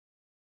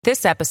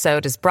This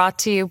episode is brought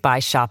to you by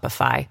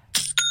Shopify.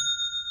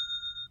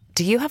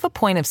 Do you have a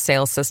point of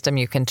sale system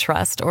you can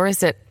trust, or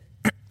is it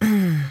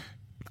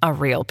a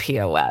real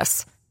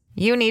POS?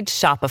 You need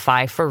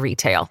Shopify for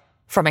retail.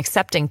 From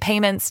accepting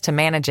payments to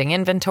managing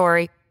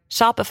inventory,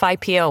 Shopify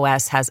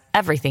POS has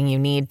everything you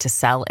need to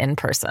sell in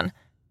person.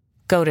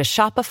 Go to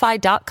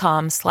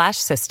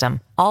shopify.com/system,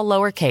 all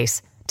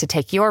lowercase, to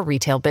take your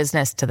retail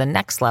business to the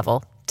next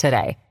level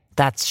today.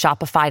 That's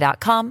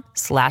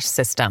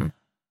shopify.com/system.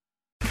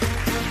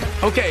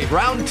 Okay,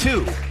 round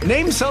two.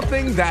 Name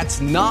something that's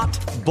not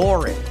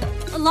boring.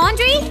 A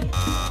laundry?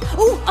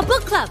 Ooh, a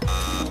book club.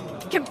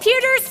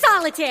 Computer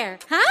solitaire,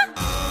 huh?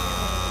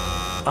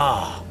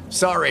 Ah,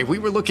 sorry, we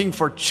were looking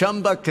for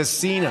Chumba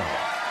Casino.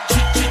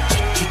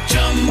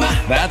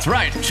 That's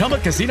right,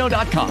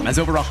 ChumbaCasino.com has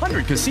over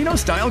 100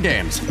 casino-style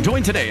games.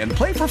 Join today and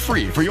play for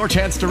free for your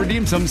chance to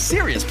redeem some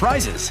serious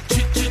prizes.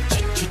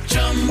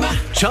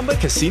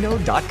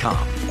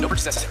 ChumbaCasino.com. No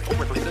purchase necessary. Void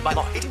where prohibited by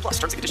law. 18 plus.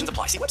 Terms and conditions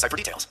apply. See website for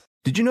details.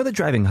 Did you know that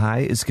driving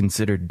high is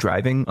considered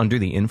driving under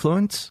the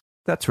influence?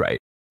 That's right.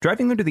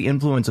 Driving under the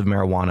influence of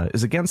marijuana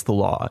is against the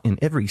law in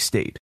every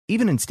state,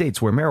 even in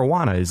states where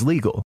marijuana is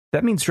legal.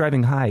 That means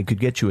driving high could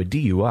get you a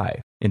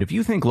DUI. And if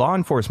you think law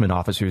enforcement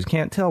officers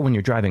can't tell when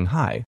you're driving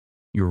high,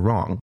 you're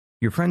wrong.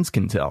 Your friends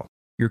can tell.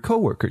 Your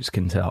coworkers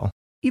can tell.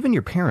 Even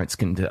your parents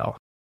can tell.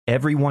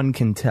 Everyone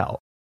can tell.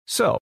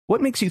 So,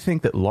 what makes you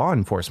think that law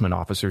enforcement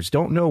officers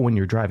don't know when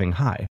you're driving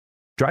high?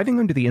 Driving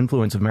under the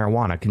influence of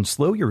marijuana can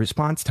slow your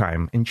response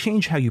time and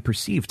change how you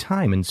perceive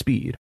time and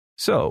speed.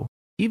 So,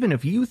 even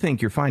if you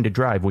think you're fine to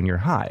drive when you're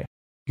high,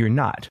 you're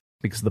not,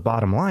 because the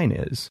bottom line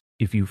is,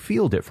 if you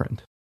feel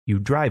different, you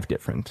drive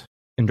different.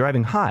 And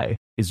driving high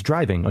is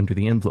driving under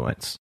the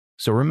influence.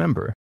 So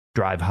remember,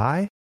 drive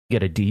high,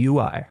 get a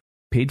DUI.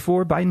 Paid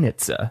for by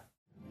NHTSA.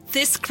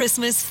 This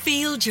Christmas,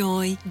 feel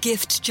joy,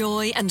 gift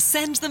joy, and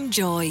send them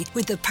joy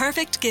with the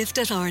perfect gift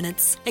at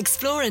Arnott's.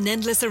 Explore an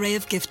endless array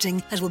of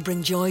gifting that will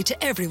bring joy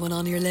to everyone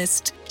on your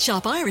list.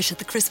 Shop Irish at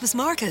the Christmas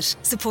market.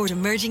 Support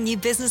emerging new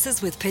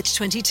businesses with Pitch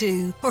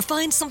 22. Or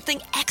find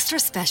something extra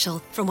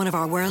special from one of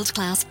our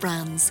world-class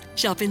brands.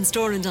 Shop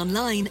in-store and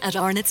online at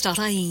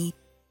arnotts.ie.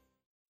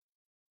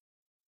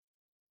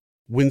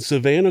 When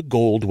Savannah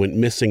Gold went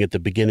missing at the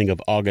beginning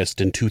of August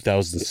in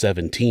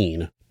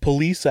 2017,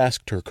 police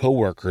asked her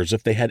coworkers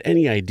if they had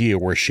any idea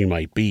where she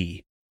might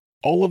be.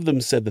 All of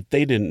them said that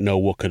they didn't know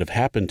what could have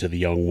happened to the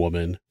young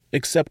woman,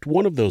 except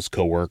one of those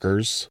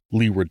coworkers,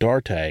 Lee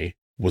Rodarte,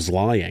 was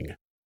lying.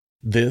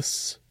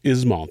 This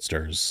is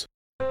Monsters.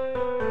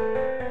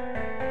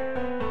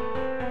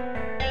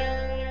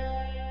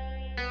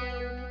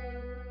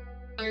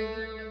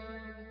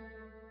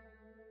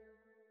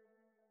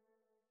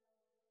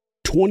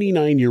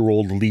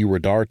 "29-year-old Lee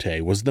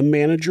Rodarte was the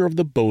manager of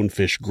the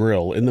Bonefish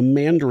Grill in the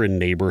Mandarin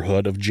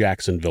neighborhood of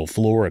Jacksonville,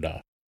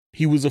 Florida.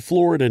 He was a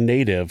Florida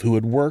native who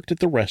had worked at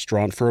the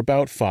restaurant for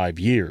about 5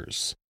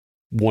 years.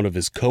 One of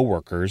his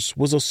coworkers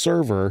was a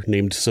server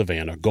named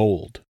Savannah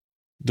Gold.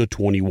 The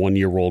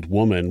 21-year-old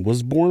woman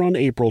was born on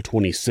April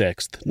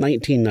 26,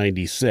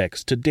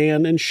 1996, to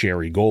Dan and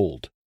Sherry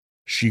Gold.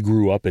 She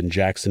grew up in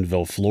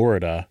Jacksonville,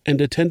 Florida, and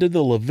attended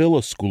the La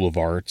Villa School of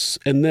Arts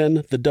and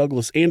then the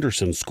Douglas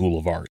Anderson School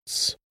of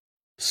Arts.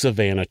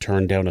 Savannah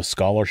turned down a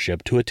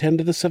scholarship to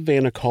attend the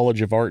Savannah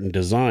College of Art and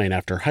Design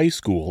after high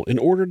school in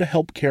order to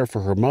help care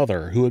for her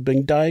mother, who had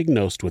been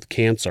diagnosed with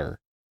cancer.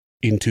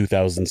 In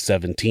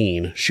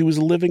 2017, she was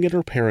living at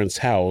her parents'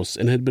 house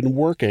and had been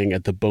working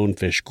at the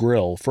Bonefish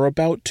Grill for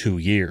about 2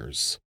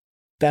 years.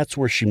 That's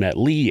where she met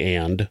Lee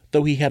and,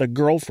 though he had a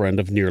girlfriend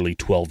of nearly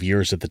 12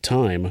 years at the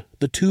time,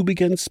 the two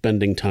began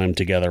spending time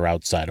together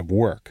outside of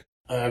work.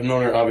 I've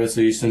known her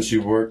obviously since she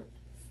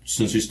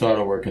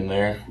started working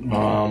there.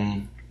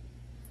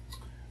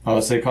 I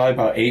would say probably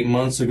about 8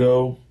 months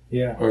ago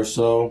or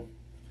so,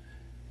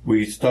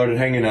 we started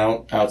hanging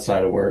out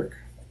outside of work.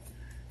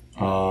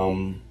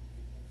 And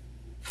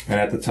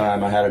at the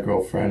time I had a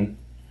girlfriend.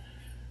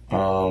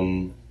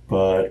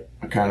 But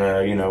we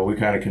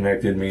kind of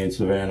connected, me and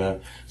Savannah.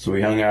 So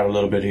we hung out a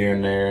little bit here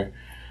and there.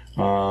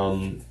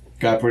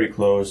 Got pretty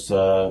close.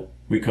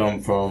 We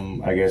come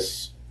from, I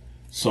guess,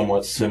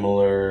 somewhat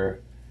similar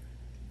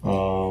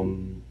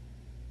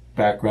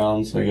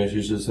backgrounds, I guess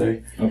you should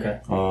say. Okay.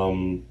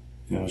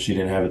 She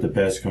didn't have it the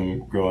best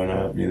growing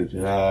up, neither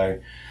did I.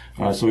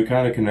 So we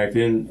kind of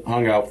connected and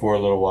hung out for a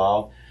little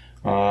while.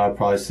 I'd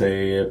probably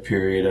say a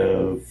period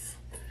of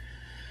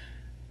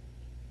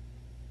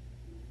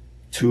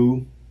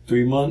 2-3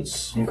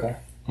 months. Okay.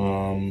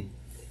 And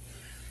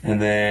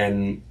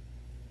then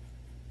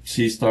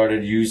she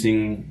started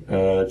using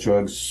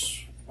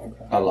drugs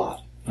a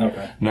lot.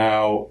 Okay.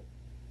 Now,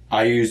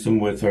 I used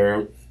them with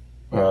her,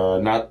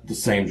 not the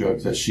same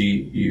drugs that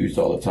she used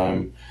all the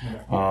time,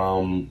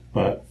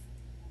 but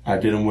I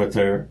did them with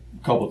her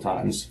a couple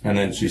times, and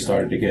then she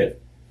started to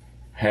get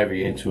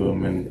heavy into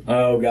them. And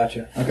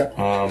gotcha. Okay.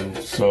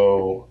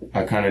 So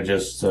I kind of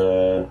just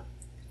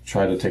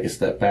tried to take a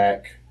step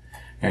back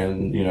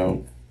and,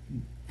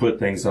 put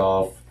things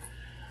off.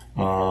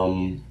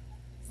 And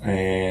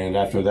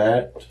after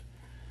that,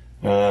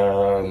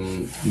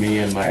 me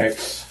and my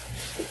ex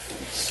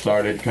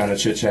started kind of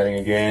chit-chatting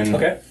again.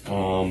 Okay.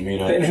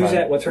 And who's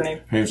that? What's her name?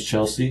 Her name's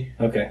Chelsea.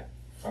 Okay.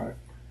 All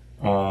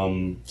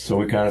right. So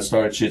we kind of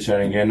started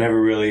chit-chatting again.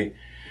 Never really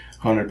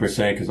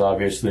 100% because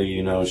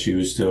obviously, she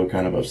was still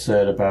kind of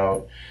upset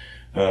about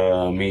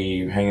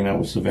me hanging out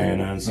with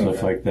Savannah and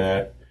stuff like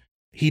that.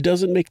 He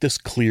doesn't make this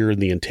clear in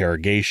the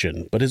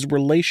interrogation, but his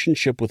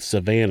relationship with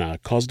Savannah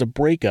caused a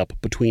breakup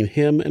between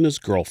him and his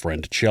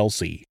girlfriend,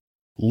 Chelsea.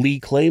 Lee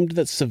claimed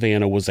that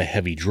Savannah was a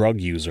heavy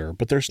drug user,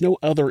 but there's no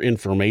other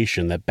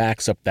information that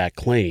backs up that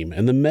claim,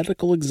 and the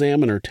medical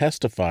examiner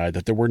testified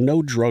that there were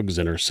no drugs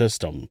in her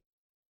system.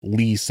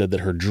 Lee said that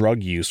her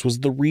drug use was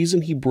the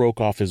reason he broke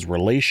off his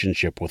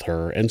relationship with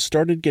her and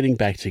started getting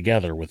back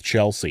together with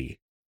Chelsea.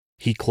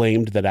 He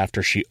claimed that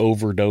after she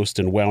overdosed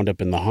and wound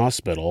up in the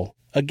hospital,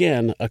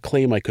 again, a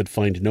claim I could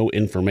find no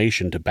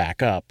information to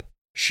back up,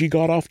 she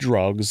got off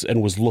drugs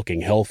and was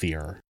looking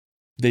healthier.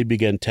 They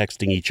began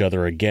texting each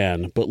other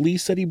again, but Lee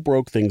said he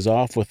broke things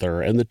off with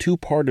her and the two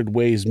parted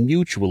ways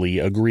mutually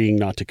agreeing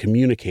not to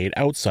communicate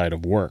outside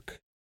of work.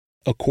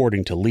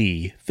 According to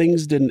Lee,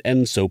 things didn't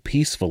end so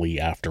peacefully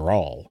after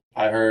all.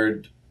 I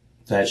heard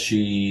that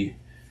she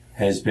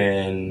has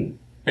been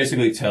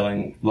basically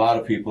telling a lot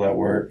of people at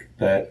work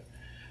that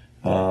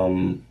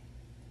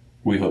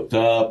we hooked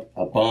up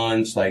a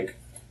bunch, like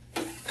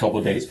a couple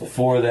of days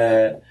before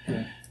that,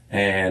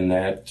 and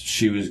that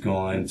she was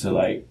going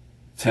to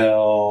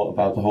tell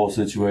about the whole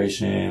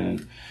situation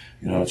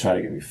and, try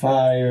to get me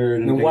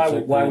fired. And why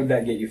would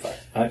that get you fired?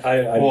 I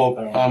I'm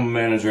don't a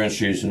manager and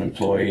she's an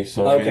employee.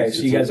 So okay,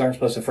 so you guys aren't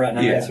supposed to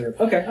fraternize? Yeah.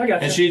 Okay, I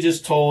got you. And she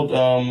just told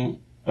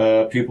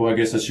people, I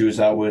guess, that she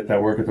was out with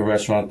that work at the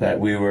restaurant that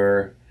we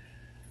were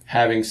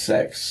having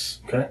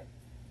sex. Okay.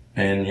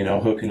 And,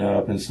 hooking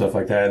up and stuff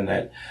like that, and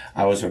that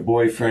I was her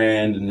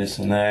boyfriend and this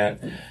and that.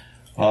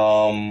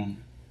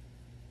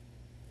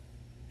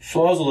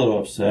 So I was a little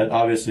upset.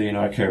 Obviously,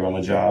 I care about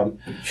my job.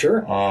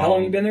 Sure. How long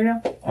have you been there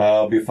now?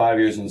 It'll be 5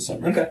 years in the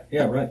summer. Okay.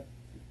 Yeah, right.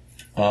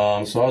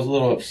 So I was a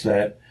little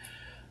upset.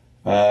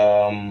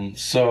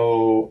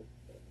 So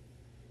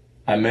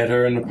I met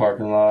her in the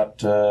parking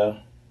lot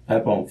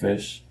at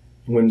Bonefish.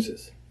 When's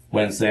this?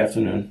 Wednesday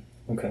afternoon.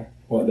 Okay.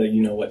 Well,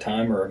 what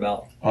time or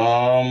about?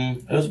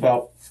 It was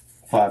about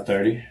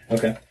 5:30.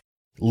 Okay.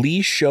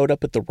 Lee showed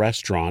up at the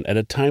restaurant at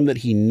a time that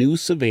he knew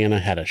Savannah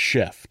had a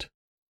shift.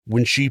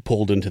 When she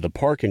pulled into the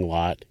parking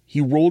lot,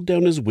 he rolled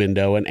down his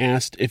window and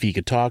asked if he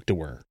could talk to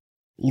her.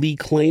 Lee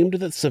claimed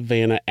that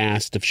Savannah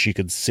asked if she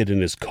could sit in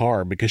his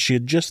car because she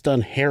had just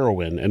done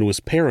heroin and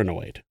was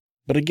paranoid.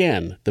 But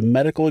again, the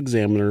medical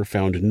examiner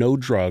found no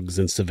drugs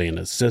in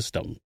Savannah's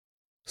system.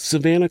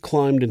 Savannah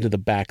climbed into the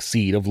back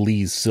seat of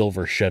Lee's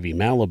silver Chevy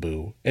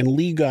Malibu, and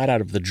Lee got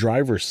out of the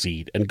driver's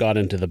seat and got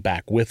into the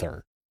back with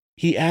her.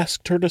 He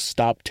asked her to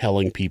stop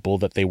telling people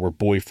that they were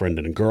boyfriend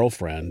and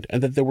girlfriend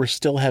and that they were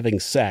still having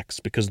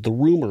sex because the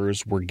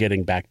rumors were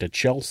getting back to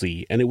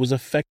Chelsea and it was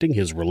affecting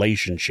his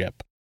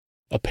relationship.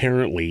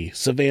 Apparently,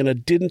 Savannah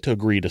didn't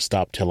agree to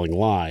stop telling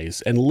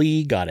lies, and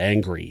Lee got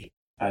angry.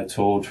 I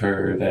told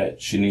her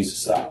that she needs to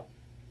stop.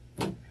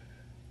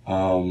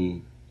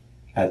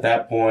 At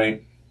that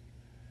point,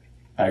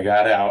 I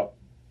got out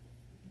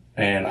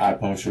and I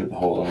punctured the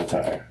hole in the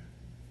tire.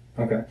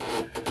 Okay.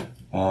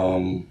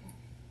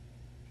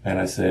 And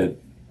I said,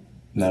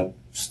 no,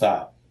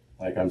 stop.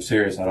 I'm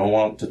serious. I don't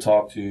want to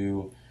talk to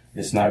you.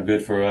 It's not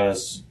good for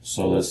us,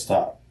 so let's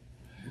stop.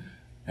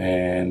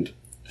 And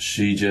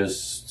she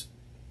just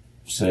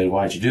said,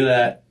 why'd you do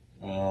that?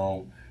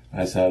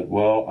 I said,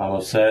 well, I'm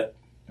upset.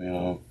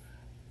 I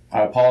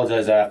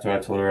apologized after. I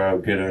told her I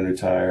would get her a new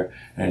tire.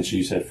 And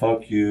she said,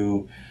 fuck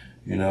you.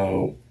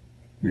 You're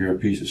a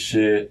piece of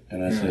shit.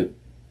 And I said,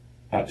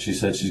 she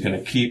said she's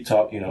going to keep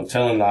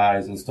telling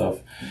lies and stuff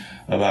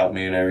about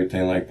me and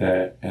everything like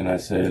that. And I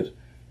said,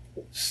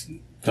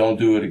 don't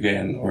do it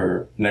again,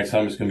 or next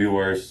time it's going to be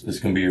worse. It's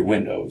going to be your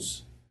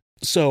windows.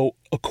 So,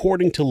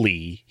 according to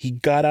Lee, he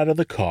got out of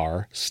the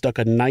car, stuck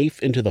a knife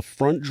into the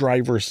front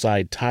driver's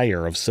side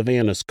tire of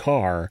Savannah's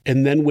car,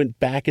 and then went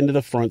back into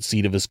the front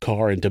seat of his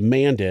car and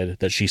demanded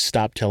that she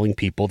stop telling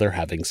people they're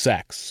having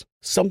sex.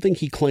 Something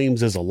he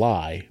claims is a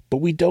lie, but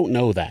we don't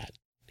know that.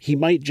 He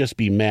might just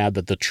be mad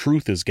that the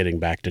truth is getting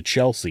back to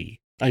Chelsea.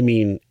 I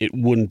mean, it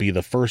wouldn't be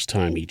the first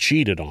time he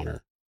cheated on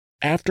her.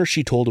 After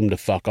she told him to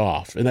fuck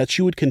off and that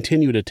she would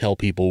continue to tell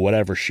people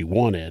whatever she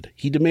wanted,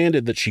 he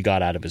demanded that she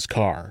got out of his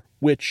car,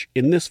 which,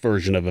 in this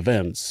version of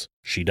events,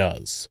 she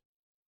does.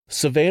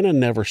 Savannah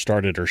never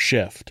started her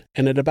shift,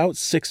 and at about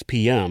 6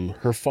 p.m.,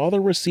 her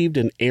father received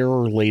an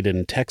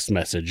error-laden text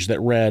message that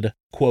read,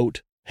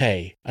 quote,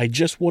 "Hey, I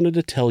just wanted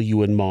to tell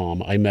you and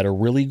Mom I met a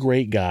really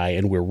great guy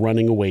and we're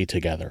running away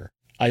together.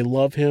 I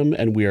love him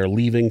and we are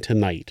leaving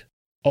tonight.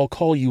 I'll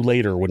call you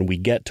later when we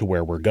get to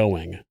where we're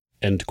going."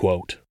 End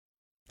quote.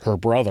 Her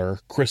brother,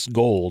 Chris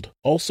Gold,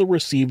 also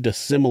received a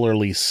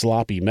similarly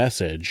sloppy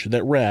message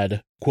that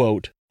read,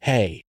 quote,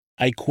 "Hey,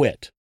 I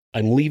quit.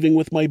 I'm leaving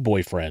with my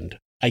boyfriend.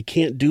 I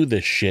can't do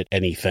this shit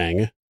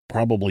anything,"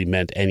 probably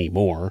meant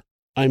anymore.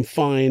 "I'm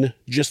fine,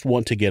 just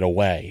want to get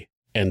away.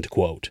 End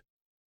quote.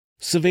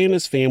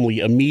 Savannah's family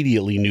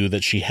immediately knew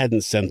that she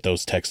hadn't sent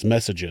those text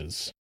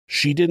messages.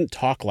 She didn't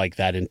talk like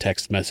that in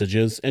text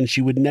messages, and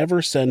she would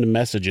never send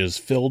messages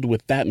filled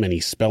with that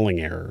many spelling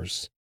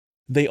errors.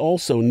 They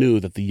also knew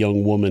that the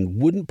young woman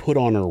wouldn't put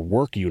on her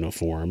work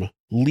uniform,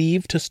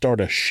 leave to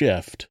start a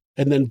shift,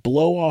 and then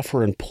blow off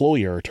her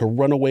employer to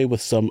run away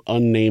with some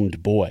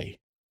unnamed boy.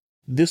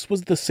 This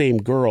was the same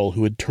girl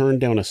who had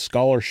turned down a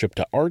scholarship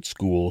to art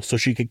school so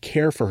she could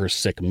care for her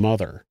sick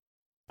mother.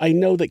 I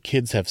know that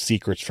kids have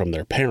secrets from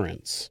their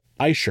parents.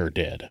 I sure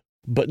did.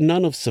 But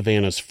none of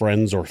Savannah's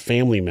friends or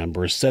family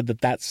members said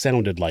that that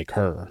sounded like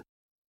her.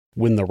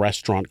 When the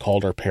restaurant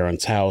called her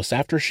parents' house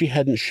after she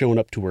hadn't shown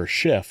up to her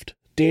shift,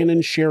 Dan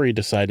and Sherry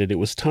decided it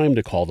was time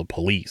to call the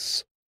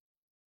police.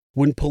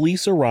 When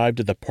police arrived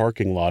at the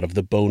parking lot of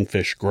the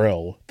Bonefish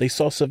Grill, they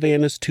saw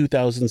Savannah's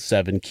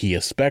 2007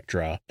 Kia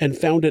Spectra and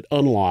found it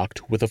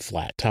unlocked with a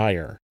flat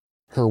tire.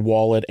 Her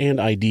wallet and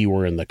ID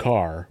were in the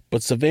car,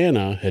 but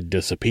Savannah had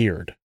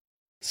disappeared.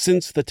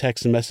 Since the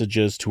text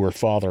messages to her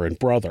father and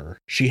brother,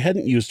 she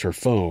hadn't used her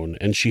phone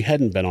and she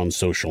hadn't been on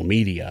social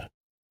media.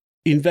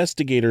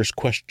 Investigators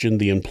questioned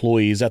the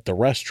employees at the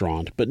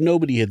restaurant, but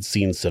nobody had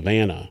seen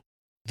Savannah.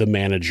 The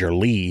manager,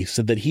 Lee,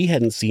 said that he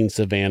hadn't seen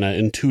Savannah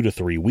in 2 to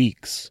 3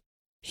 weeks.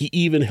 He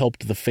even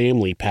helped the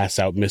family pass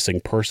out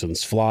missing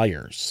persons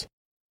flyers.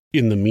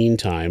 In the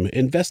meantime,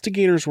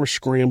 investigators were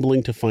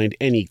scrambling to find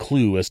any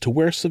clue as to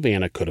where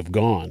Savannah could have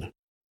gone.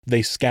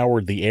 They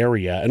scoured the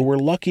area and were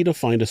lucky to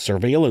find a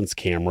surveillance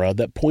camera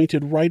that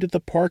pointed right at the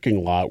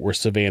parking lot where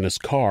Savannah's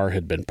car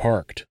had been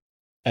parked.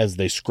 As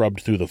they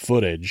scrubbed through the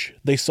footage,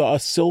 they saw a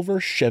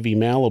silver Chevy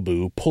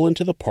Malibu pull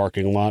into the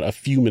parking lot a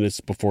few minutes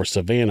before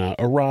Savannah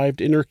arrived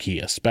in her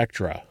Kia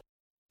Spectra.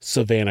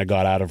 Savannah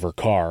got out of her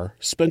car,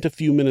 spent a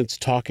few minutes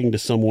talking to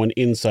someone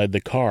inside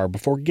the car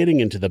before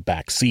getting into the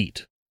back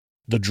seat.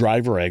 The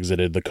driver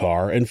exited the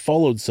car and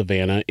followed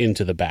Savannah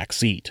into the back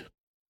seat.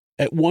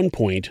 At one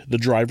point, the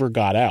driver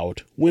got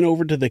out, went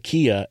over to the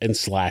Kia and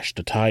slashed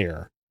a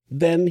tire.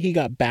 Then he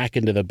got back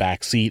into the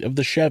back seat of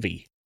the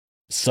Chevy.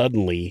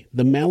 Suddenly,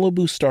 the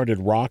Malibu started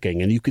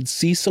rocking and you could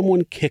see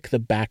someone kick the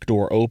back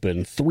door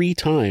open 3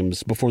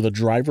 times before the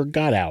driver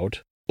got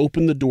out,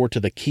 opened the door to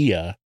the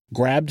Kia,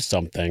 grabbed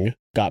something,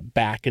 got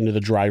back into the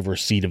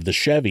driver's seat of the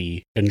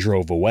Chevy, and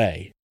drove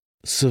away.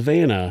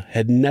 Savannah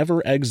had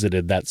never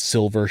exited that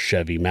silver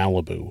Chevy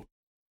Malibu.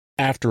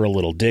 After a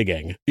little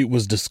digging, it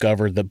was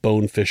discovered that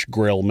Bonefish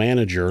Grill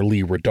manager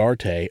Lee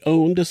Rodarte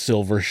owned a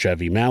silver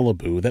Chevy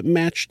Malibu that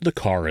matched the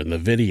car in the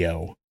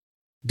video.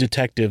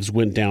 Detectives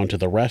went down to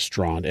the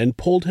restaurant and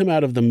pulled him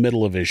out of the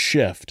middle of his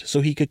shift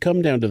so he could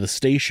come down to the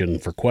station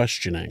for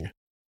questioning.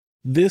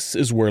 This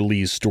is where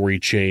Lee's story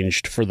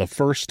changed for the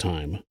first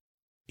time.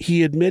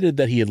 He admitted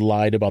that he had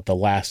lied about the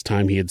last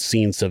time he had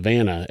seen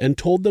Savannah and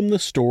told them the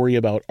story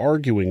about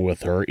arguing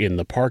with her in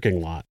the parking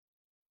lot.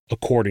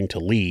 According to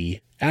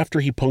Lee,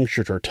 after he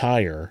punctured her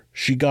tire,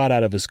 she got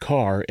out of his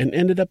car and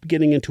ended up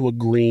getting into a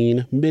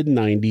green,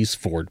 mid-90s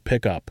Ford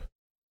pickup.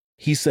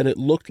 He said it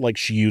looked like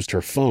she used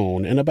her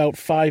phone, and about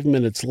 5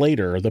 minutes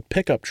later, the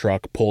pickup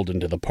truck pulled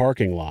into the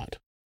parking lot.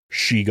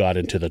 She got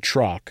into the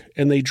truck,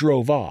 and they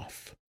drove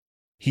off.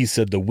 He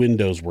said the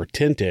windows were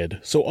tinted,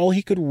 so all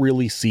he could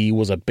really see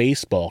was a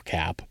baseball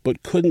cap,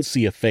 but couldn't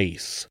see a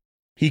face.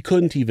 He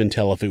couldn't even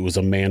tell if it was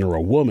a man or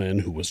a woman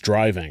who was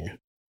driving.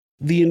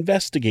 The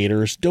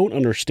investigators don't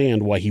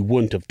understand why he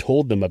wouldn't have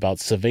told them about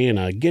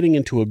Savannah getting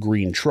into a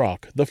green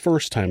truck the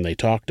first time they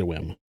talked to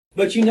him.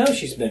 But you know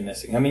she's been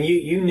missing. I mean,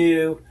 you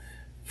knew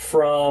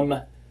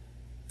from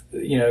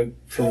in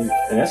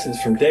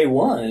essence, from day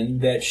one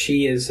that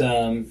she's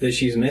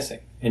missing,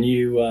 and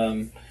you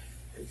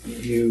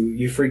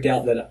freaked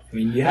out that, I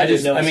mean, you had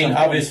to know. I mean,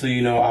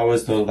 obviously, I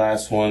was the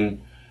last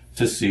one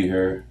to see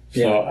her,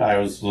 so I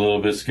was a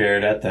little bit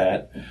scared at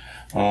that.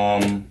 How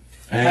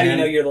do you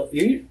know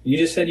you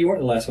just said you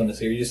weren't the last one to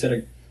see her? You just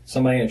said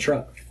somebody in a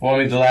truck. Well, I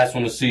mean, the last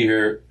one to see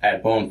her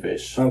at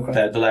Bonefish.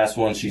 Okay. The last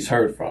one she's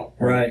heard from.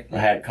 Right. I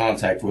had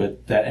contact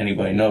with that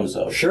anybody knows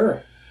of.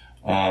 Sure.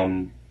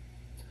 And,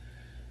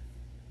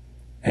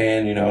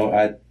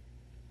 I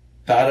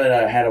thought that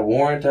I had a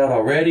warrant out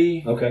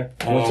already. Okay.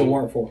 What's the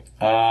warrant for?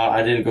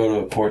 I didn't go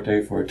to a court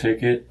date for a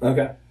ticket.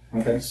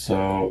 Okay.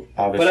 So,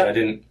 obviously, I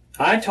didn't...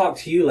 I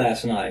talked to you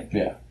last night.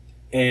 Yeah.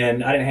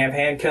 And I didn't have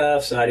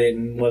handcuffs.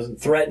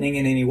 Wasn't threatening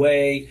in any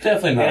way.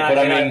 Definitely not.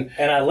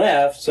 And I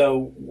left.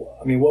 So,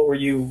 I mean, what were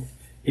you?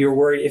 You were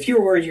worried. If you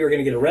were worried you were going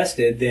to get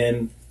arrested,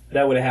 then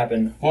that would have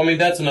happened. Well, I mean,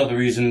 that's another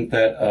reason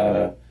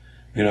that,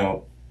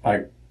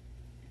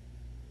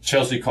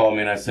 Chelsea called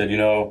me and I said,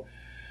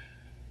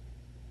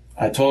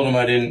 I told him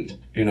I didn't,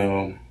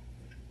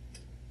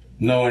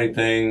 know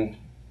anything.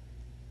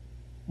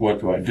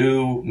 What do I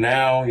do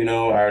now? I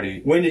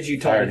already. When did you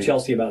talk to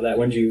Chelsea about that?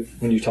 When did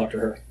you talk to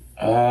her?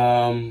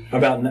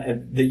 About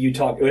that you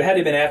talked. It had to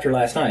have been after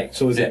last night.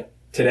 So was it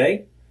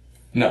today?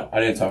 No, I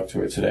didn't talk to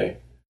her today.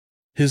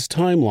 His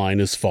timeline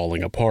is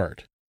falling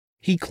apart.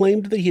 He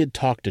claimed that he had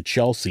talked to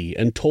Chelsea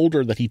and told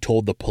her that he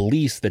told the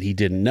police that he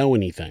didn't know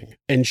anything,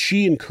 and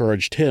she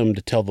encouraged him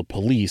to tell the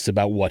police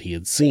about what he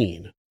had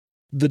seen.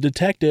 The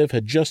detective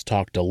had just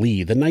talked to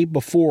Lee the night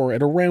before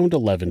at around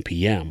 11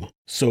 p.m.,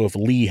 so if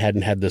Lee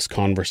hadn't had this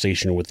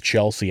conversation with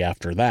Chelsea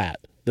after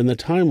that, then the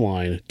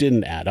timeline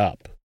didn't add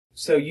up.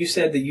 So you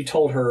said that you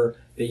told her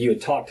that you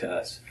had talked to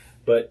us,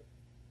 but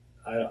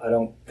I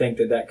don't think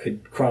that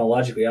could,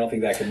 chronologically, I don't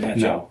think that could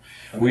match up.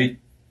 No. Okay.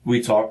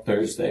 We talked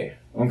Thursday.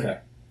 Okay.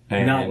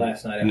 Not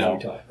last night after we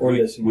talked. Or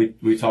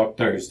we talked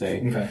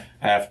Thursday. Okay.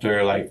 After,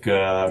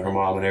 her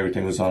mom and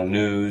everything was on the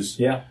news.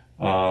 Yeah.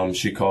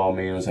 She called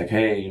me and was like,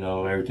 hey,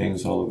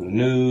 everything's all over the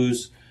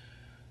news.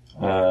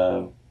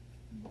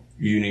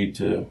 You need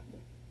to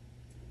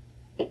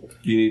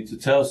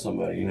tell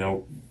somebody,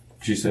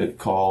 She said,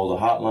 call the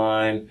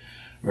hotline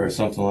or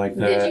something like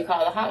that. Did you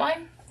call the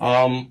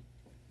hotline?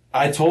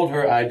 I told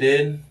her I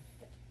did,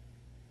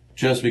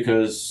 just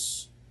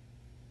because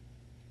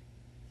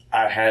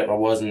I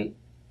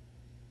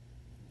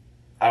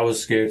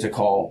was scared to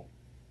call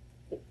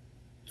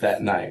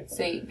that night.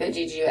 But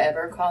did you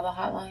ever call the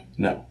hotline?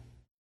 No.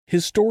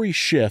 His story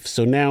shifts,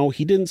 so now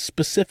he didn't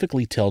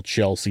specifically tell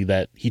Chelsea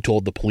that he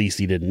told the police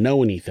he didn't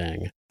know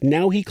anything.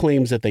 Now he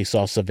claims that they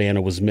saw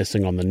Savannah was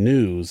missing on the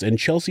news, and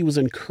Chelsea was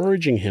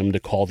encouraging him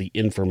to call the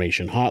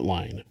information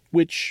hotline,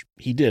 which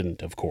he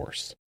didn't, of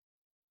course.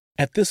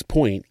 At this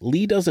point,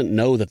 Lee doesn't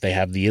know that they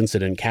have the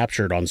incident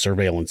captured on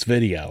surveillance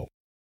video.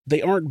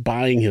 They aren't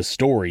buying his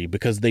story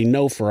because they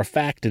know for a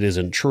fact it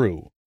isn't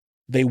true.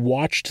 They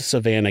watched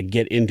Savannah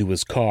get into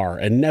his car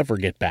and never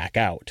get back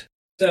out.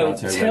 So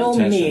tell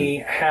me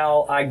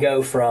how I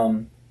go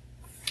from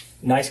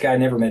nice guy,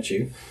 never met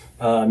you.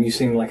 You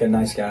seem like a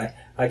nice guy.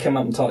 I come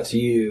up and talk to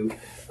you.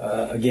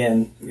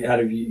 Again, out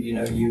of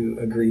you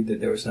agreed that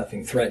there was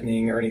nothing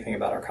threatening or anything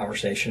about our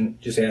conversation.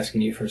 Just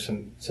asking you for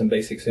some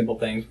basic, simple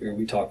things.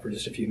 We talked for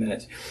just a few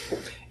minutes,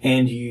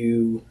 and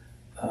you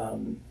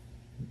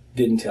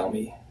didn't tell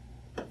me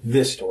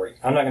this story.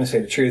 I'm not going to say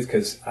the truth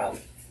because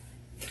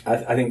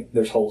I think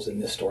there's holes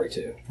in this story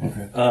too.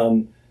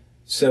 Okay.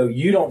 So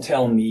you don't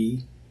tell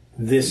me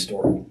this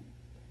story,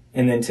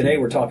 and then today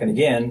we're talking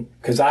again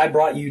because I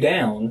brought you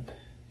down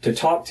to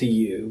talk to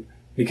you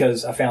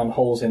because I found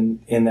holes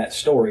in that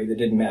story that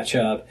didn't match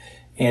up.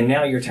 And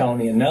now you're telling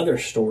me another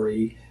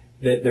story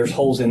that there's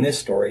holes in this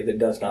story that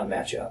does not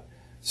match up.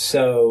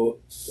 So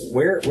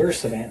where's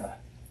Savannah?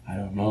 I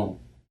don't know.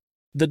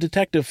 The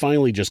detective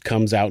finally just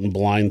comes out and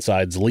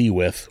blindsides Lee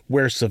with,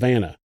 where's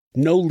Savannah?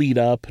 No lead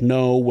up,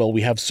 no, well,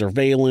 we have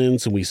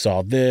surveillance and we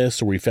saw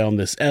this or we found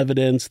this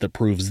evidence that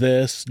proves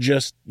this.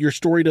 Just, your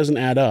story doesn't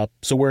add up,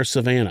 so where's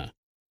Savannah?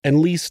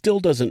 And Lee still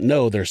doesn't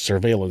know there's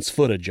surveillance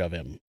footage of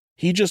him.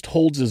 He just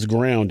holds his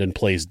ground and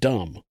plays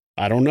dumb.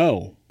 I don't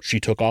know. She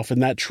took off in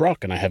that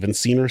truck and I haven't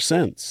seen her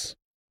since.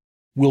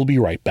 We'll be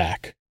right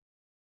back.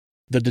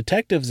 The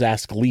detectives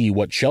ask Lee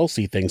what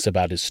Chelsea thinks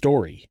about his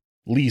story.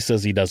 Lee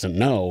says he doesn't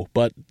know,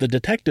 but the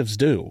detectives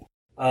do.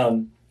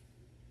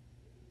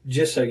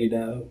 Just so you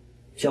know,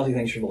 Chelsea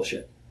thinks you're full of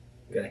shit.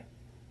 Okay?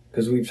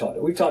 Because we've talked to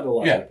a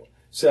lot of people.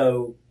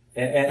 So,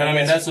 and I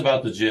mean, that's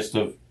about the gist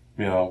of,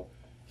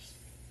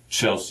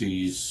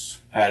 Chelsea's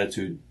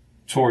attitude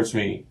towards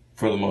me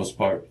for the most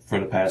part for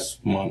the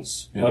past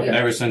months.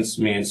 Ever since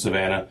me and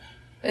Savannah.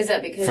 Is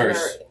that because you're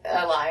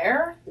a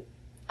liar?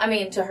 I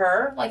mean, to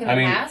her, like in the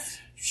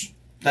past?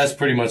 That's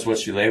pretty much what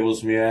she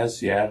labels me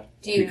as, yeah.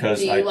 Do you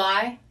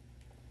lie?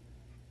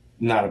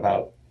 Not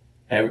about...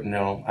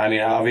 No. I mean,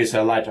 obviously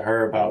I lied to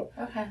her about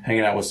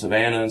hanging out with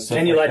Savannah and stuff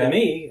and you lied to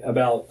me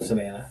about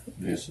Savannah.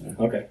 Yes, sir.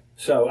 Okay.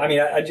 So, I mean,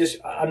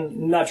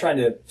 I'm not trying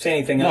to say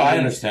anything. No, I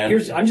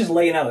understand. I'm just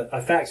laying out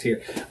facts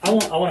here. I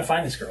want to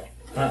find this girl.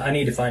 I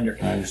need to find her.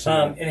 I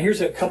understand. And here's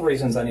a couple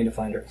reasons I need to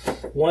find her.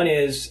 One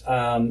is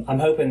I'm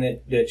hoping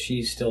that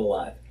she's still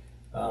alive.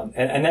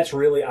 And that's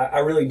really, I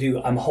really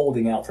do, I'm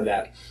holding out for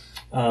that.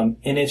 And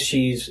if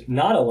she's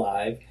not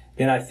alive,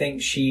 then I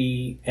think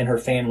she and her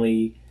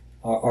family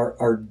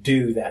are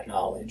due that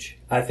knowledge.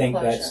 I think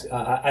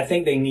I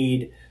think they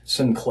need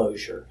some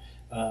closure.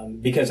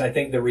 Because I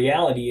think the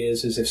reality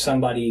is if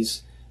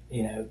somebody's,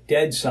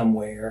 dead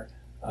somewhere,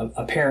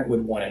 a parent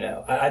would want to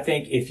know. I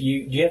think do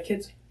you have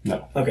kids?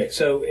 No. Okay.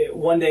 So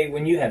one day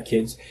when you have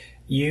kids,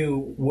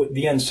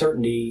 the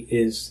uncertainty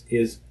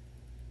is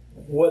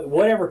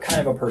whatever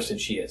kind of a person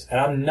she is. And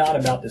I'm not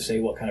about to say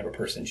what kind of a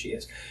person she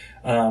is.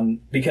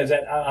 Because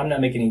I'm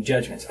not making any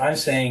judgments. I'm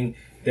saying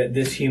that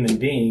this human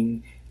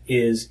being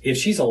is, if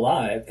she's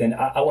alive, then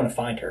I want to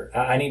find her.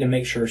 I need to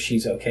make sure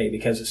she's okay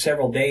because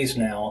several days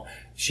now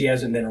she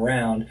hasn't been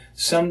around.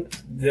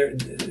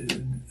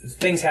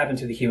 Things happen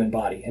to the human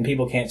body and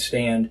people can't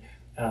stand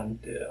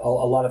a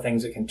lot of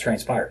things that can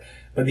transpire.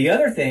 But the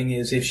other thing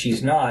is, if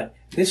she's not,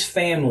 this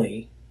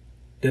family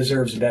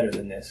deserves better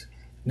than this.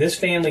 This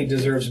family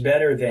deserves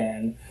better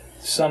than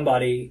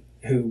somebody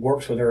who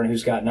works with her and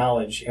who's got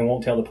knowledge and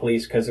won't tell the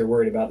police because they're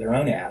worried about their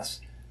own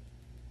ass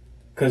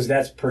because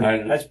that's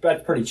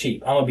pretty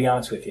cheap. I'm gonna be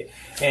honest with you.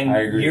 And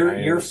I agree.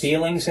 your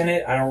feelings in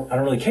it, I don't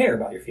really care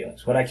about your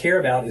feelings. What I care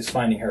about is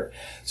finding her.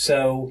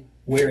 So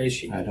where is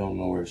she? I don't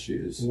know where she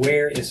is.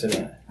 Where is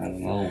Savannah? I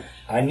don't know.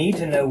 I need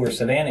to know where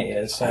Savannah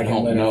is so I can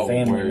don't let know her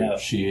family where know.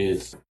 she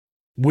is.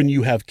 When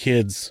you have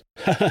kids,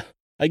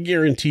 I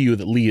guarantee you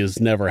that Lee is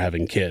never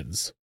having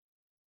kids.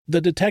 The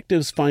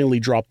detectives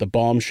finally drop the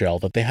bombshell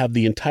that they have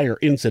the entire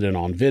incident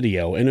on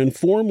video and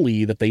inform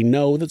Lee that they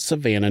know that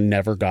Savannah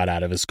never got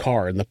out of his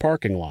car in the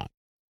parking lot.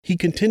 He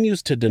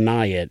continues to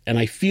deny it, and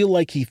I feel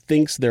like he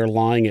thinks they're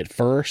lying at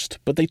first,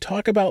 but they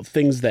talk about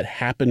things that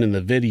happen in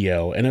the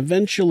video, and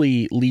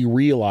eventually Lee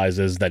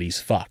realizes that he's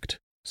fucked.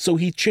 So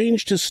he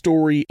changed his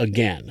story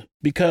again,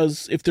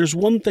 because if there's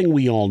one thing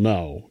we all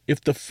know,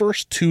 if the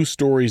first 2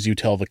 stories you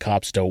tell the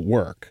cops don't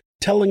work,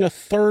 telling a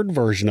third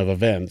version of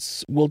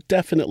events will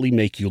definitely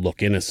make you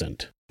look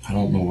innocent. I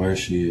don't know where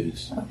she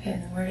is. Okay,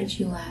 then where did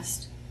you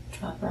last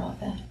drop her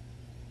off at?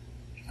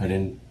 I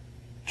didn't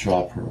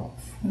drop her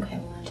off. Okay,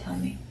 well then tell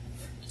me.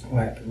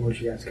 What happened? Where'd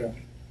you guys go?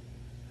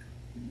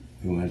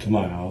 We went to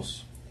my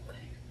house. Okay.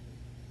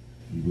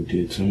 We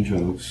did some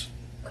drugs.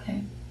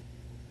 Okay.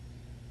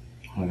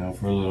 Hung out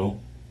for a little.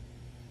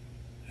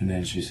 And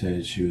then she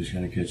said she was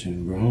going to catch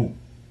an Uber home.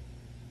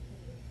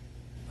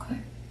 Okay.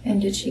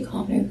 And did she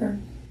call an Uber?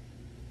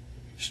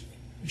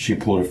 She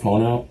pulled her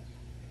phone out.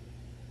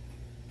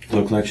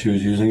 Looked like she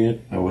was using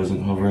it. I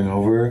wasn't hovering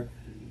over her.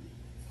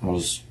 I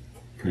was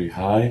pretty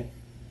high.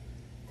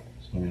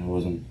 So, I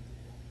wasn't...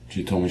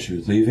 She told me she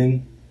was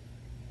leaving.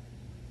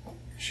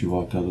 She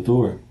walked out the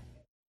door.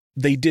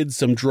 They did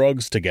some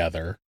drugs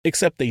together,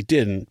 except they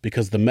didn't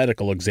because the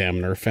medical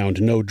examiner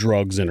found no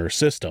drugs in her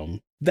system.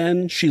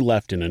 Then she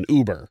left in an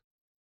Uber.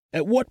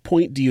 At what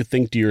point do you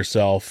think to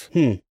yourself,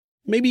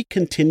 maybe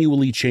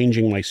continually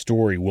changing my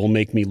story will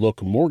make me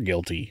look more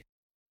guilty?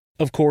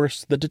 Of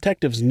course, the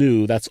detectives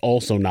knew that's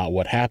also not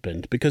what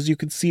happened because you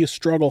could see a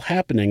struggle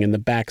happening in the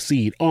back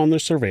seat on the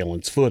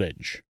surveillance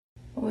footage.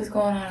 What was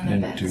going on in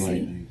the back seat?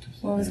 Anything.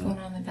 What was going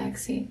on in the back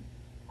seat?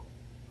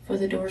 For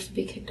the doors to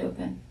be kicked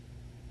open.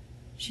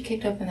 She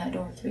kicked open that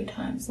door 3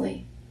 times,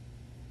 Lee.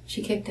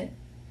 She kicked it.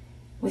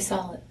 We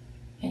saw it.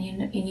 And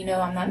you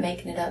know I'm not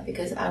making it up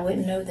because I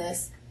wouldn't know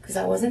this because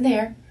I wasn't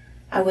there.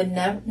 I would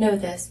never know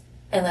this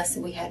unless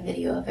we had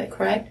video of it,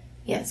 correct?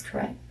 Yes,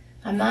 correct.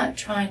 I'm not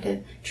trying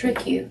to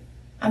trick you.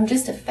 I'm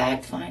just a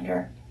fact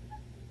finder.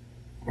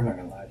 We're not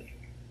going to lie to you.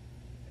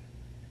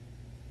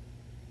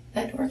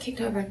 That door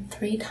kicked open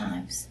 3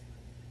 times.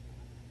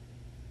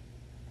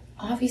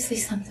 Obviously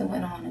something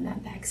went on in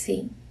that back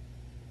seat.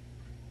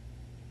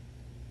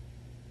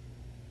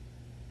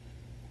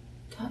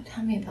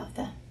 Tell me about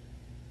that.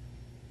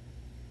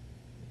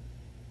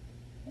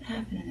 What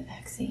happened in the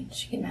back seat? Did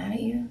she get mad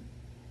at you?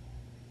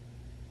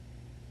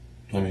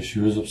 She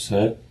was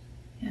upset.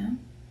 Yeah?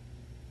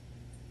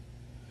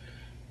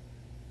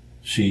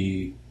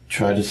 She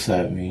tried to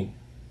slap me.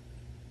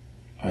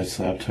 I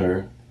slapped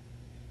her.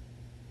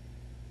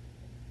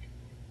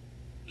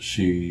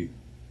 She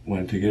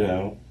went to get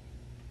out.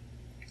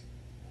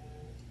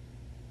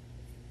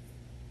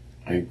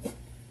 I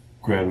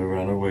grabbed her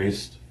around her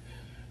waist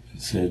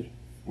and said,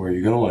 "Where are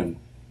you going?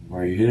 Why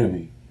are you hitting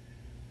me?"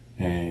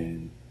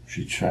 And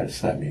she tried to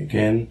slap me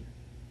again.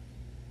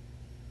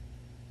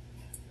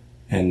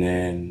 And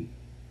then,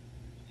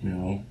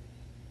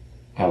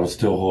 I was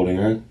still holding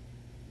her.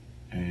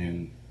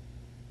 And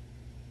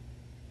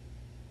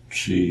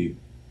she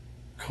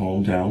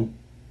calmed down.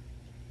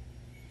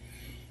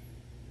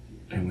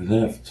 And we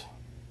left.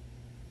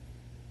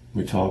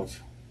 We talked.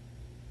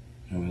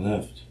 And we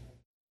left.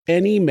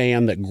 Any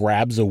man that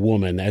grabs a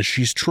woman as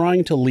she's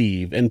trying to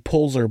leave and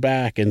pulls her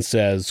back and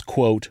says,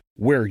 quote,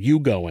 "Where are you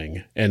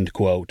going?" end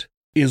quote,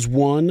 is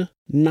 1,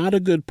 not a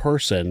good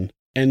person,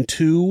 and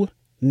 2,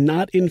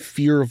 not in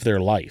fear of their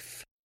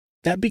life.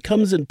 That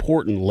becomes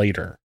important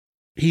later.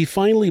 He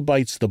finally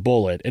bites the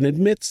bullet and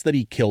admits that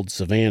he killed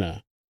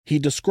Savannah. He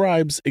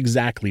describes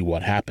exactly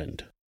what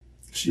happened.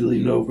 She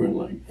leaned over and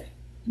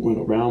went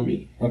around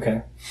me.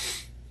 Okay.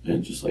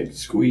 And just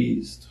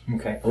squeezed.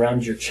 Okay.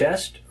 Around your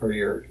chest or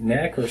your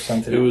neck or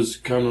something? It was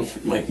kind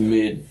of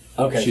mid.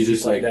 Okay. She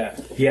just like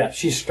that. Yeah,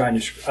 she's trying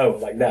to,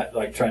 like that,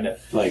 trying to.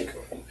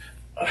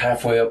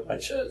 Halfway up my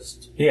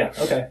chest. Yeah,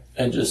 okay.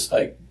 And just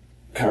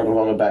kind of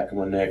on the back of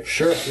my neck.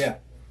 Sure, yeah.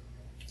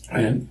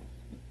 And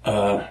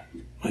I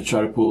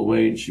tried to pull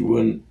away and she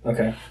wouldn't.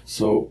 Okay.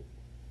 So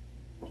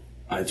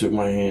I took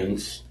my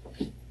hands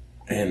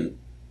and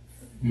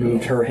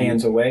moved her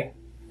hands away?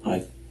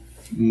 I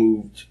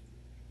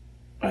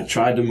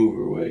tried to move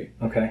her away.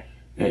 Okay.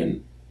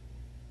 And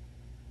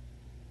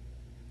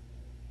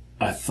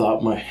I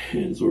thought my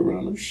hands were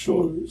around her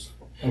shoulders.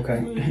 Okay.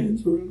 My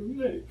hands were around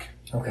her neck.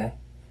 Okay.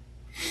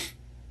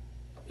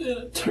 And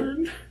I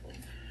turned.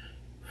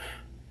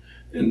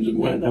 And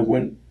when I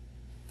went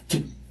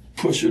to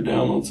push her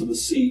down onto the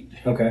seat.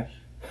 Okay.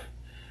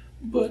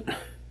 But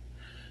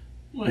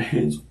my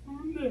hands were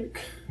on her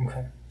neck.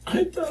 Okay.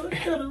 I thought I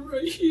had her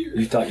right here.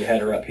 You thought you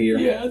had her up here?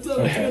 Yeah, I thought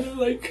I had her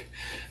like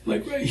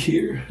right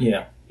here.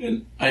 Yeah.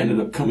 and I ended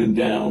up coming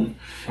down.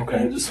 Okay.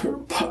 And I just heard a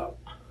pop.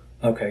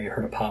 Okay, you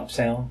heard a pop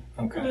sound?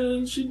 Okay.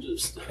 And she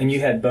just... And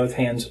you had both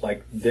hands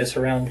like this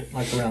around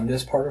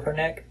this part of her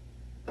neck?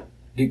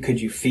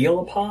 Could you feel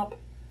a pop?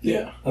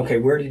 Yeah. Okay,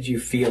 where did you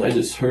feel it? I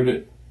just heard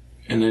it,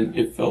 and then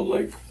it felt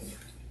like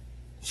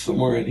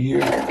somewhere in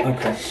here.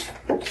 Okay.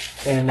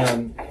 And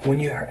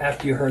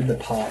after you heard the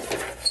pop,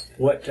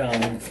 what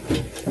happened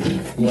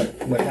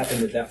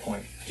at that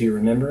point? Do you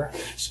remember?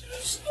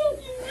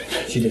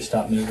 She just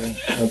stopped moving?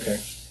 Okay.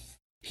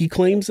 He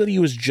claims that he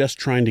was just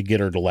trying to get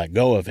her to let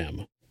go of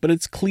him, but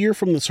it's clear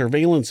from the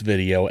surveillance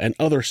video and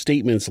other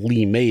statements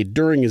Lee made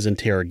during his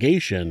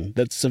interrogation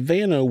that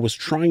Savannah was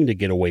trying to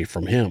get away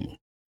from him.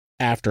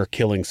 After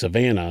killing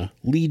Savannah,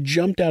 Lee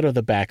jumped out of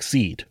the back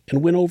seat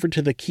and went over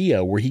to the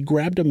Kia where he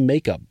grabbed a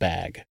makeup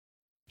bag.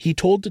 He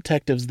told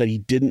detectives that he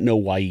didn't know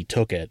why he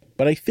took it,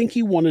 but I think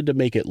he wanted to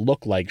make it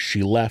look like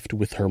she left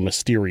with her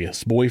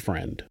mysterious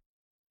boyfriend.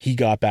 He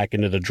got back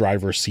into the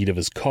driver's seat of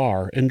his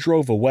car and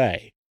drove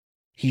away.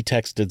 He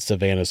texted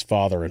Savannah's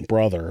father and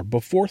brother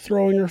before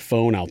throwing her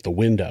phone out the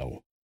window.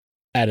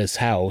 At his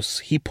house,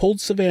 he pulled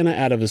Savannah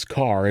out of his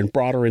car and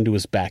brought her into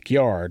his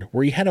backyard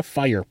where he had a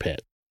fire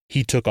pit.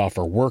 He took off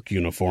her work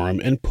uniform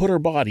and put her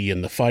body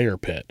in the fire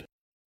pit.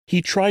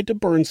 He tried to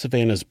burn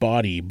Savannah's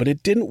body, but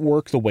it didn't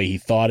work the way he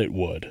thought it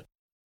would.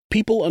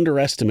 People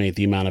underestimate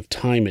the amount of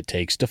time it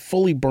takes to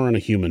fully burn a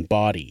human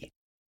body.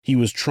 He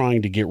was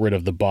trying to get rid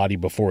of the body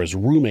before his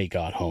roommate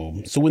got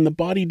home, so when the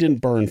body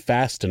didn't burn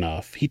fast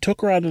enough, he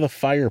took her out of the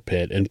fire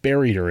pit and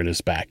buried her in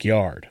his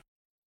backyard.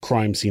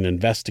 Crime scene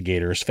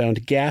investigators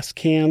found gas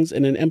cans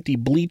and an empty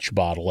bleach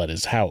bottle at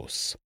his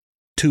house.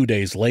 2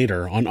 days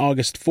later, on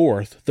August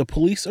 4th, the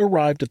police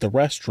arrived at the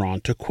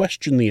restaurant to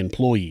question the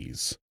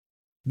employees.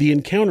 The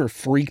encounter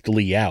freaked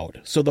Lee out,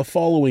 so the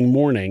following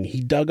morning he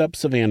dug up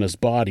Savannah's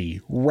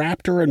body,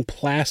 wrapped her in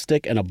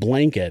plastic and a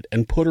blanket,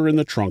 and put her in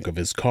the trunk of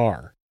his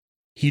car.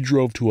 He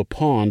drove to a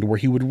pond where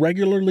he would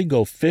regularly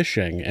go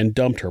fishing and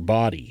dumped her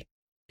body.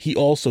 He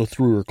also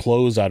threw her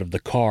clothes out of the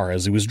car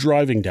as he was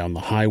driving down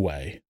the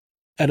highway.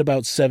 At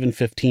about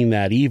 7:15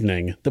 that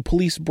evening, the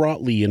police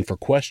brought Lee in for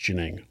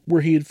questioning,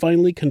 where he had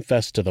finally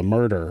confessed to the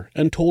murder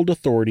and told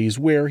authorities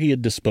where he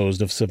had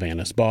disposed of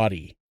Savannah's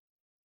body.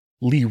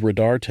 Lee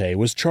Rodarte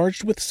was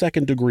charged with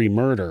second-degree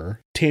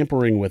murder,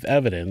 tampering with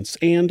evidence,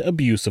 and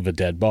abuse of a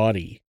dead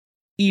body.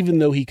 Even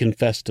though he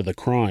confessed to the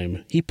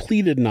crime, he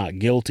pleaded not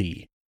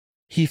guilty.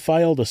 He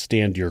filed a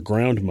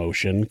stand-your-ground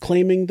motion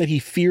claiming that he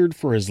feared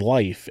for his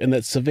life and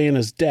that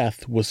Savannah's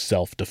death was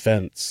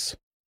self-defense.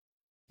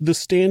 The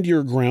Stand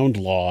Your Ground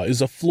law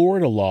is a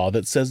Florida law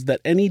that says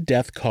that any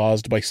death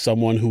caused by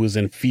someone who is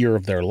in fear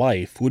of their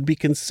life would be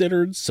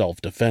considered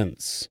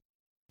self-defense.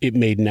 It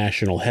made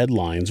national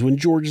headlines when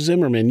George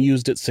Zimmerman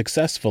used it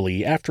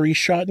successfully after he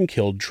shot and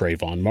killed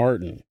Trayvon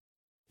Martin.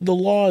 The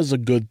law is a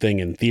good thing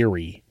in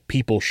theory.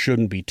 People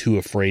shouldn't be too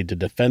afraid to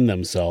defend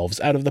themselves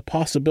out of the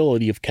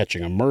possibility of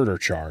catching a murder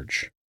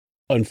charge.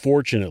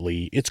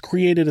 Unfortunately, it's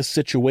created a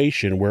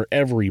situation where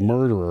every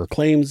murderer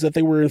claims that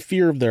they were in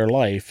fear of their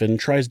life and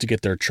tries to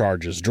get their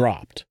charges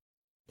dropped.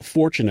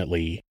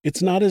 Fortunately,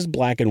 it's not as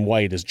black and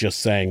white as just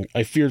saying,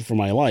 "I feared for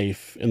my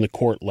life," and the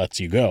court lets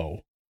you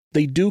go.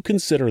 They do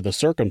consider the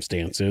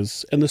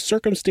circumstances, and the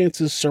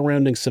circumstances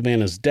surrounding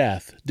Savannah's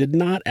death did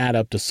not add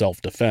up to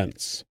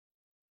self-defense.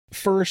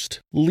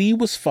 First, Lee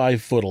was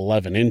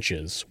 5'11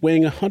 inches,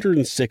 weighing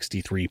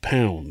 163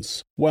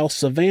 pounds, while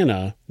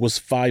Savannah was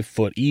 5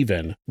 foot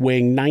even,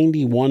 weighing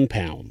 91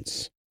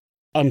 pounds.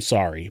 I'm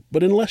sorry,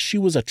 but unless she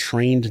was a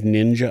trained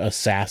ninja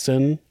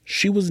assassin,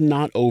 she was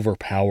not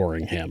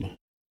overpowering him.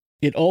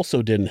 It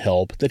also didn't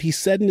help that he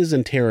said in his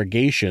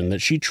interrogation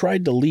that she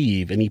tried to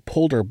leave and he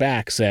pulled her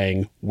back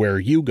saying, "Where are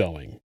you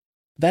going?"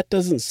 That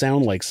doesn't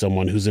sound like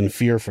someone who's in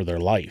fear for their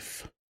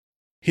life.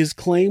 His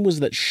claim was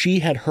that she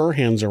had her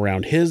hands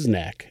around his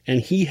neck, and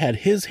he had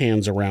his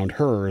hands around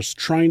hers,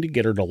 trying to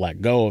get her to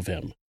let go of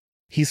him.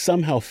 He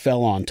somehow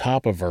fell on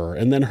top of her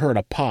and then heard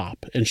a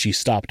pop, and she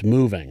stopped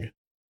moving.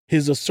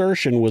 His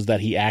assertion was that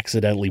he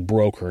accidentally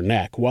broke her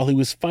neck while he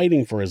was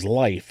fighting for his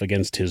life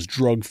against his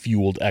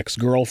drug-fueled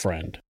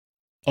ex-girlfriend.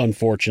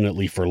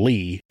 Unfortunately for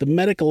Lee, the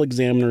medical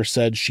examiner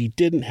said she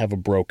didn't have a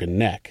broken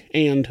neck,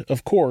 and,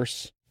 of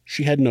course,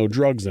 she had no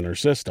drugs in her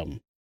system.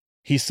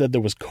 He said there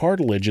was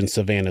cartilage in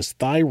Savannah's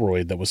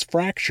thyroid that was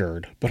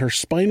fractured, but her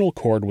spinal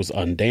cord was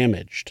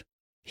undamaged.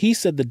 He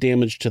said the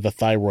damage to the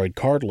thyroid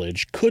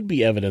cartilage could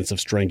be evidence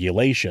of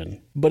strangulation,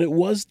 but it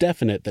was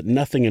definite that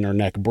nothing in her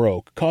neck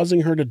broke,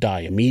 causing her to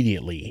die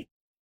immediately.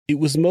 It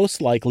was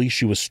most likely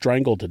she was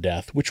strangled to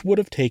death, which would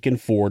have taken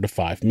 4 to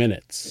 5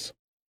 minutes.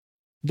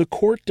 The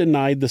court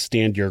denied the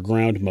Stand Your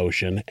Ground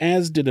motion,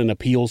 as did an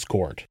appeals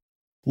court.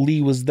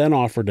 Lee was then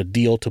offered a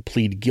deal to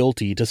plead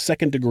guilty to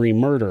second-degree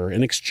murder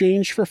in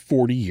exchange for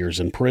 40 years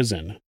in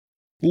prison.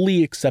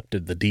 Lee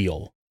accepted the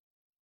deal.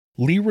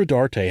 Lee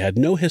Rodarte had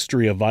no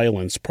history of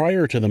violence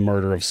prior to the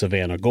murder of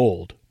Savannah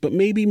Gold, but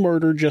maybe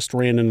murder just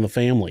ran in the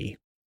family.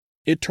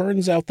 It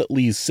turns out that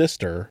Lee's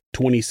sister,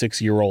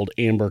 26-year-old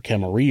Amber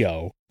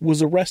Camarillo,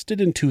 was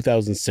arrested in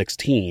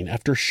 2016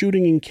 after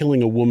shooting and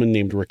killing a woman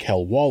named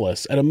Raquel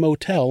Wallace at a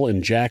motel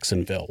in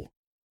Jacksonville.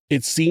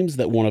 It seems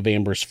that one of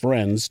Amber's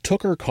friends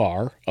took her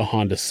car, a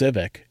Honda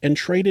Civic, and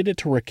traded it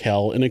to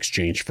Raquel in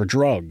exchange for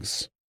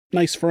drugs.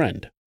 Nice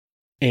friend.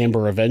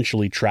 Amber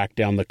eventually tracked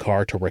down the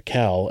car to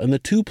Raquel, and the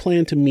two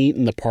planned to meet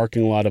in the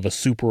parking lot of a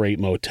Super 8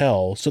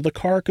 motel so the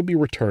car could be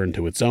returned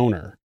to its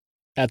owner.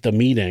 At the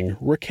meeting,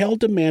 Raquel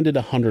demanded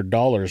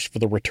 $100 for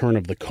the return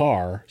of the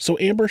car, so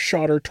Amber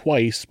shot her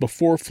twice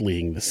before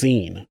fleeing the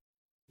scene.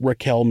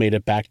 Raquel made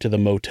it back to the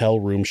motel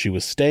room she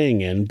was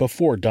staying in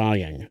before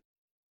dying.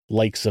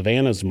 Like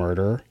Savannah's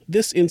murder,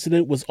 this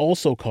incident was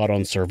also caught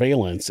on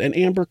surveillance, and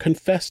Amber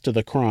confessed to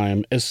the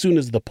crime as soon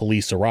as the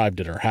police arrived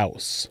at her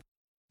house.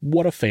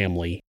 What a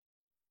family.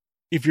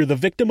 If you're the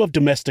victim of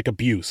domestic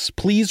abuse,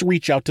 please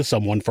reach out to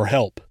someone for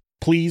help.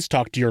 Please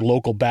talk to your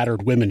local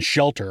battered women's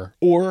shelter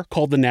or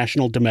call the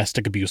National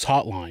Domestic Abuse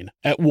Hotline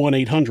at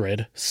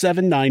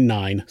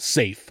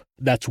 1-800-799-SAFE.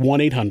 That's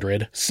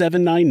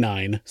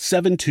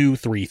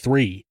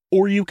 1-800-799-7233.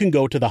 Or you can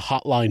go to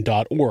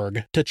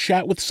thehotline.org to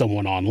chat with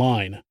someone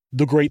online.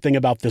 The great thing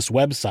about this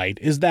website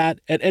is that,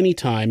 at any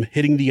time,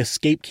 hitting the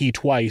escape key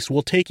twice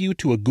will take you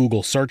to a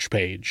Google search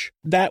page.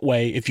 That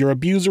way, if your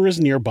abuser is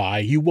nearby,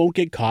 you won't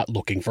get caught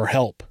looking for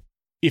help.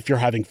 If you're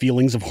having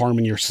feelings of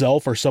harming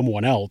yourself or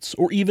someone else,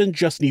 or even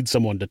just need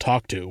someone to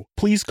talk to,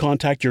 please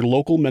contact your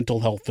local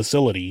mental health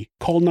facility,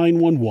 call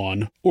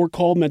 911, or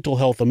call Mental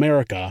Health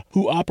America,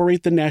 who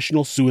operate the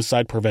National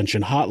Suicide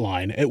Prevention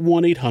Hotline at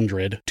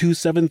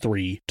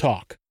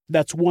 1-800-273-TALK.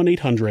 That's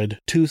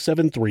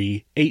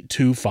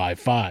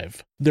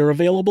 1-800-273-8255. They're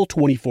available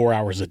 24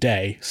 hours a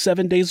day,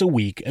 7 days a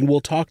week, and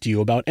will talk to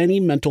you about any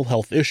mental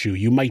health issue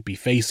you might be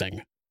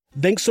facing.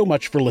 Thanks so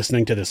much for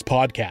listening to this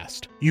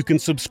podcast. You can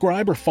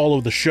subscribe or follow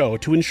the show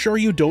to ensure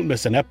you don't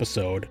miss an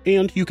episode,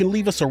 and you can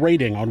leave us a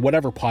rating on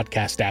whatever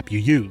podcast app you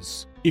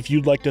use. If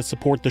you'd like to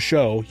support the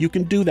show, you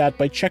can do that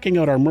by checking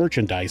out our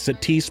merchandise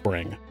at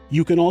Teespring.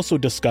 You can also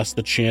discuss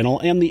the channel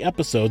and the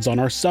episodes on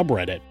our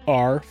subreddit,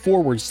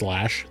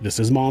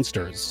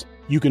 r/thisismonsters.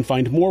 You can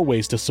find more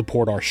ways to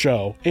support our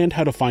show and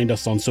how to find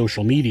us on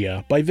social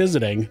media by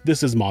visiting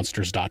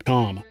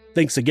thisismonsters.com.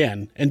 Thanks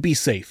again, and be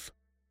safe.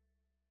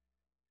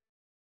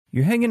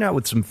 You're hanging out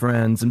with some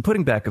friends and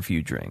putting back a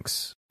few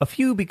drinks. A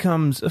few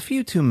becomes a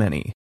few too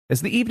many.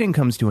 As the evening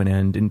comes to an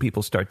end and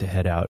people start to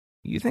head out,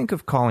 you think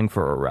of calling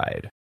for a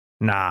ride.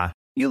 Nah,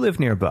 you live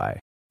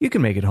nearby. You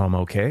can make it home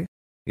okay.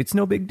 It's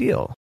no big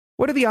deal.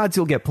 What are the odds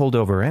you'll get pulled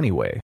over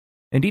anyway?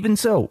 And even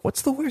so,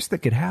 what's the worst that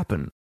could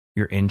happen?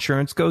 Your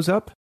insurance goes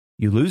up?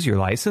 You lose your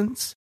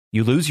license?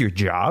 You lose your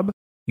job?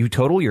 You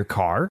total your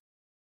car?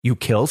 You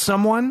kill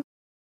someone?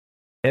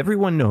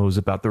 Everyone knows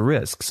about the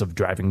risks of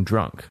driving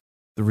drunk.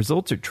 The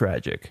results are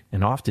tragic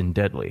and often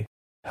deadly.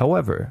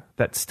 However,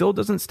 that still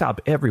doesn't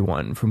stop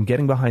everyone from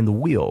getting behind the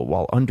wheel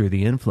while under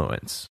the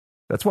influence.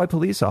 That's why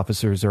police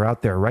officers are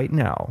out there right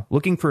now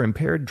looking for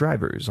impaired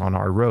drivers on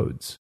our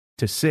roads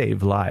to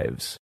save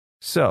lives.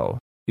 So,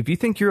 if you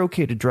think you're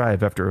okay to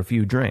drive after a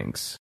few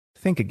drinks,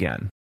 think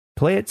again.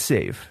 Play it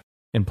safe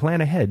and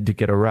plan ahead to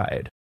get a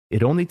ride.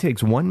 It only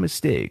takes one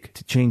mistake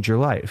to change your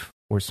life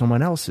or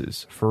someone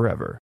else's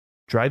forever.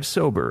 Drive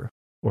sober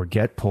or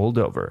get pulled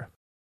over.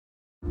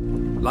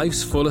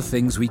 Life's full of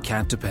things we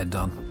can't depend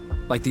on,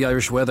 like the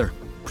Irish weather,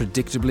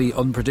 predictably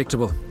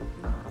unpredictable.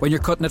 When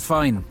you're cutting it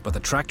fine, but the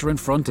tractor in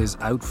front is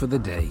out for the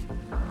day.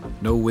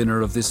 No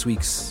winner of this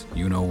week's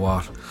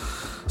you-know-what.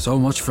 So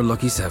much for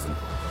Lucky 7.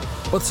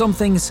 But some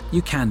things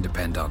you can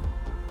depend on,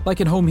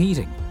 like in home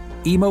heating.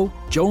 Emo,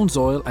 Jones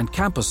Oil and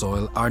Campus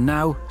Oil are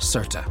now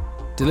CERTA,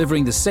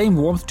 delivering the same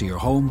warmth to your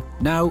home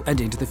now and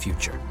into the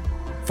future.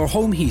 For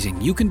home heating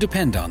you can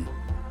depend on,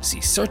 see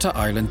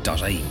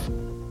CERTAIreland.ie.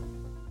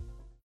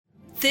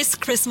 This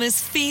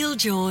Christmas, feel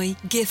joy,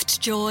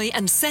 gift joy,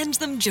 and send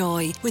them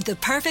joy with the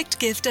perfect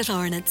gift at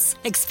Arnott's.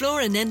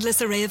 Explore an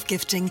endless array of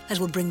gifting that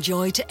will bring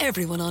joy to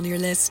everyone on your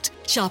list.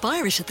 Shop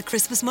Irish at the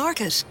Christmas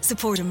market.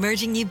 Support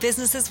emerging new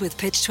businesses with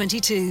Pitch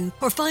 22.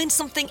 Or find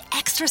something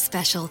extra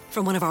special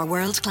from one of our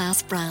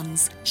world-class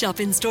brands.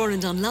 Shop in-store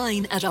and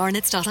online at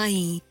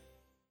arnotts.ie.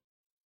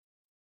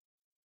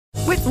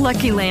 With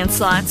Lucky Land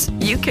Slots,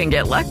 you can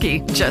get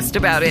lucky just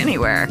about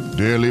anywhere.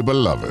 Dearly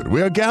beloved,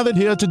 we are gathered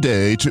here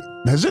today to...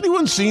 Has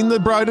anyone seen the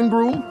bride and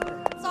groom?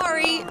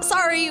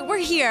 Sorry, we're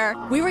here.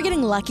 We were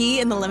getting lucky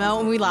in the limo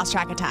and we lost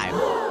track of time.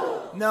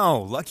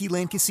 No, Lucky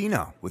Land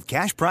Casino, with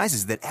cash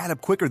prizes that add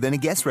up quicker than a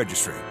guest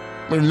registry.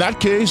 In that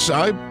case,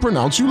 I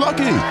pronounce you lucky.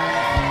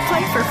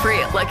 Play for free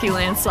at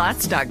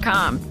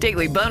LuckyLandSlots.com.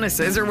 Daily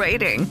bonuses are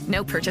waiting.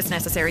 No purchase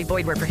necessary.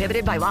 Void where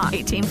prohibited by law.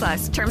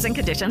 18+. Terms and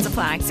conditions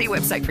apply. See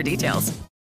website for details.